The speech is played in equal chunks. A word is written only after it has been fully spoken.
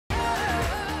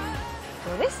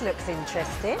this looks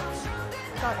interesting.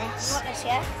 Got this. Got this,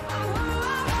 yeah?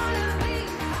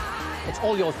 It's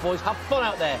all yours, boys. Have fun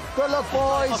out there. Good luck,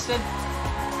 boys. Austin.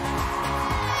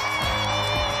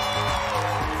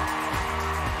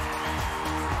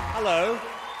 Hello.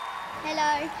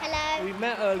 Hello. Hello. We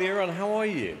met earlier on. How are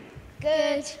you?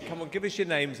 Good. Come on, give us your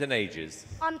names and ages.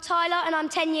 I'm Tyler and I'm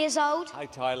 10 years old. Hi,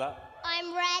 Tyler.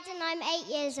 I'm Red and I'm 8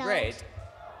 years old. Red.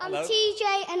 I'm Hello.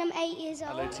 TJ and I'm 8 years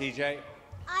old. Hello, TJ.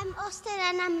 I'm Austin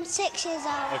and I'm 6 years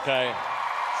old. Okay.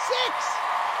 6!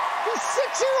 He's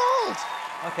 6-year-old!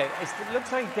 Okay, it looks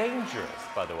very dangerous,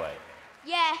 by the way.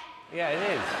 Yeah. Yeah, it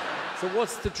is. So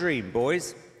what's the dream,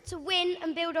 boys? To win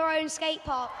and build our own skate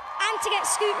park. And to get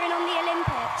scootering on the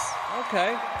Olympics.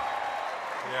 Okay.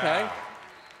 Yeah. Okay.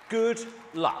 Good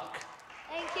luck.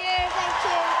 Thank you, thank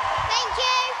you. Thank you!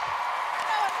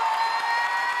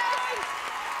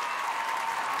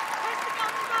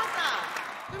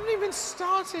 Haven't even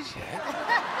started yet.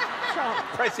 Start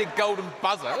pressing golden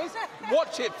buzzers.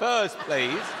 Watch it first,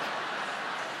 please.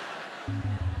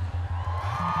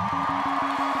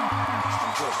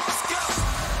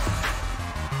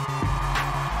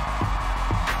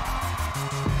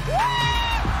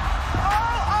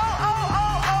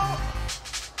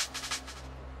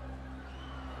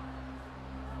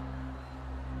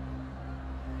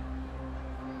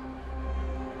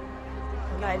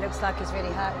 No, it looks like he's really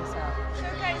hurt himself. It's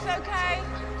okay, it's okay.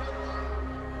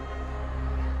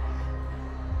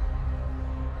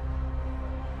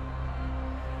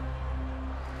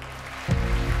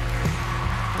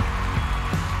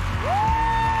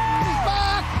 He's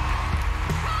back!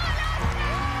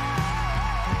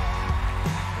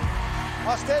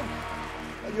 Austin,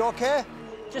 are you okay?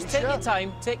 Just You take sure? your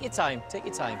time. Take your time. Take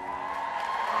your time.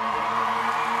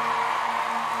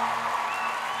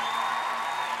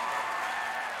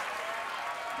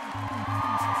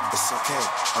 It's okay,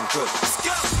 I'm good. Let's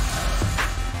go!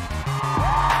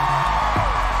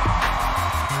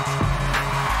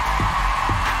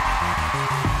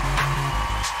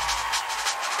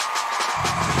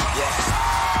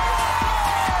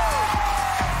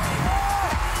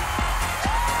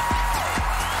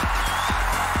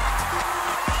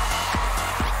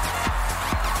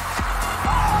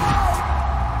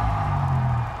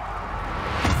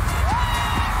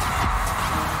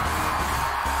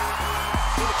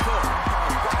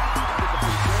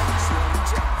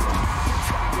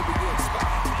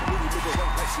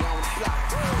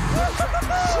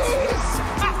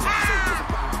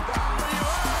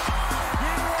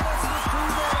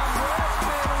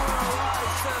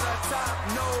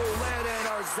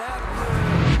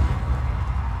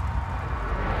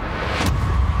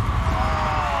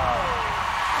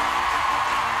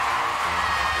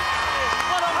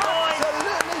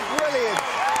 Absolutely brilliant.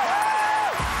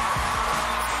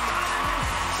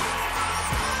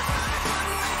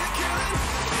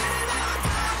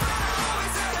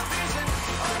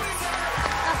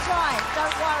 That's right.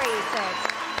 Don't worry, he said.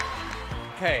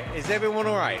 Okay, is everyone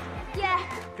all right? Yeah.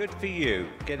 Good for you,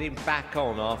 getting back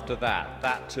on after that.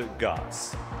 That took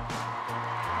guts.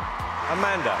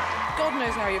 Amanda. God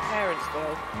knows how your parents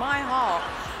feel. My heart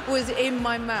was in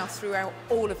my mouth throughout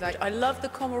all of that. I love the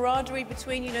camaraderie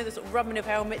between, you know, the sort of rubbing of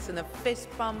helmets and the fist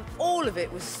bump. All of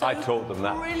it was so I taught them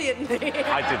that. brilliantly.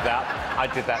 I did that. I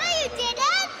did that. No, you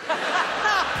didn't!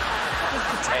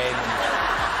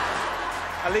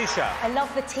 10. Alicia. I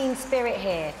love the team spirit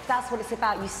here. That's what it's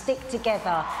about. You stick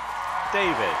together.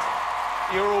 David.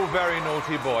 You're all very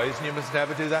naughty boys, and you must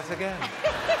never do that again.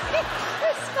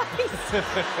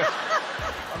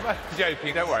 I'm not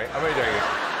joking, don't worry. I'm only doing it.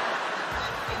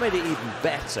 What made it even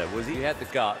better was you had the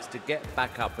guts to get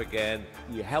back up again.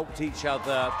 You helped each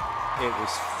other. It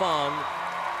was fun.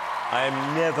 I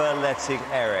am never letting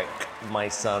Eric, my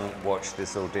son, watch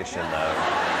this audition, though.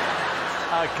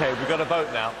 OK, we've got a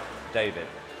vote now. David.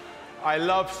 I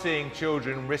love seeing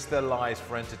children risk their lives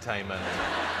for entertainment.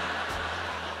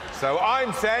 So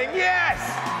I'm saying yes!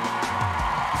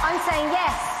 I'm saying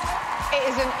yes. It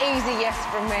is an easy yes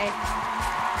from me.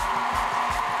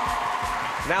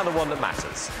 Now the one that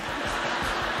matters.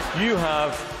 You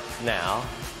have now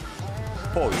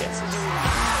 4 yeses.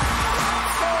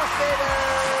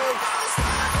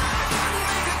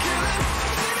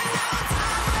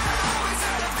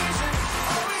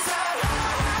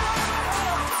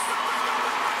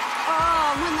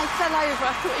 Oh, when they fell over,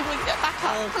 I thought he wouldn't get back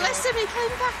up. Bless him, he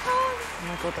came back on. Oh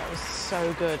my God, that was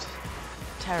so good.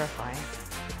 Terrifying.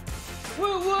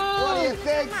 Woo woo! What do you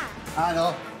think? I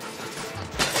know.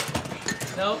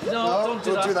 No, No, don't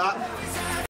do that. do that.